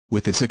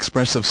With its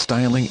expressive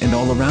styling and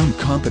all-around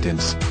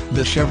competence,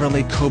 the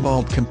Chevrolet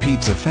Cobalt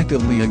competes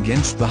effectively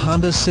against the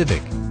Honda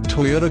Civic,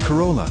 Toyota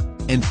Corolla,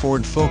 and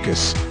Ford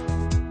Focus.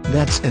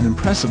 That's an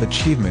impressive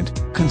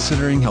achievement,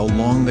 considering how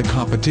long the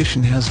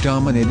competition has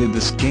dominated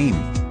this game.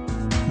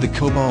 The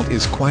Cobalt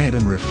is quiet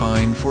and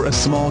refined for a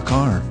small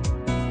car.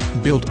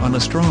 Built on a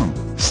strong,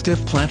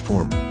 stiff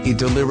platform, it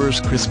delivers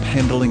crisp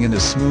handling and a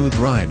smooth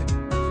ride.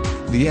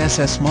 The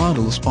SS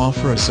models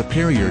offer a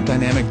superior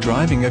dynamic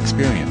driving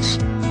experience.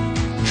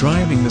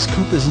 Driving this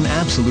coupe is an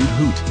absolute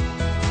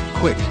hoot.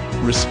 Quick,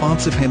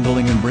 responsive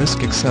handling and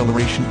brisk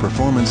acceleration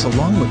performance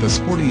along with a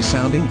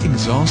sporty-sounding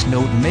exhaust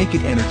note make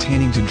it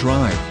entertaining to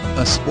drive,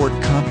 a sport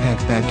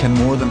compact that can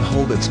more than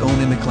hold its own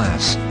in the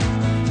class.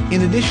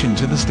 In addition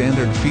to the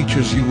standard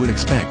features you would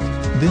expect,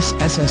 this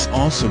SS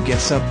also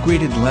gets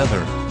upgraded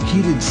leather,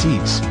 heated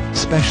seats,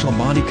 special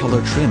body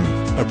color trim,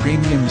 a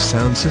premium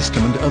sound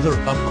system and other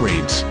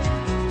upgrades.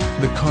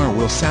 The car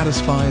will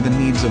satisfy the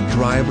needs of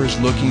drivers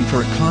looking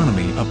for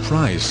economy of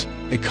price,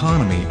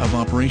 economy of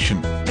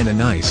operation, and a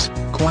nice,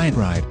 quiet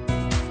ride.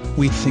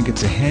 We think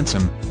it's a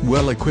handsome,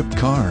 well-equipped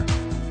car.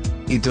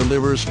 It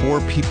delivers 4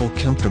 people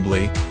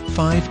comfortably,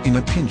 5 in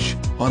a pinch,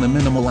 on a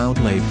minimal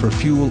outlay for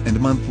fuel and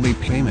monthly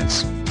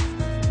payments.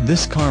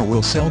 This car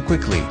will sell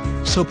quickly,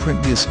 so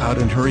print this out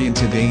and hurry in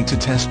today to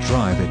test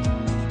drive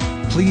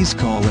it. Please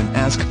call and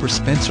ask for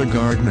Spencer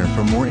Gardner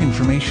for more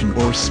information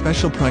or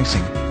special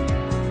pricing.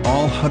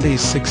 All Hyundais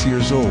 6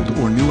 years old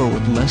or newer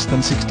with less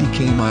than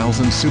 60k miles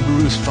and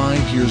Subarus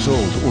 5 years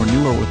old or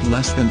newer with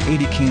less than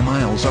 80k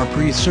miles are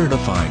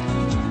pre-certified.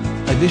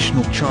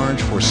 Additional charge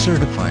for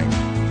certifying.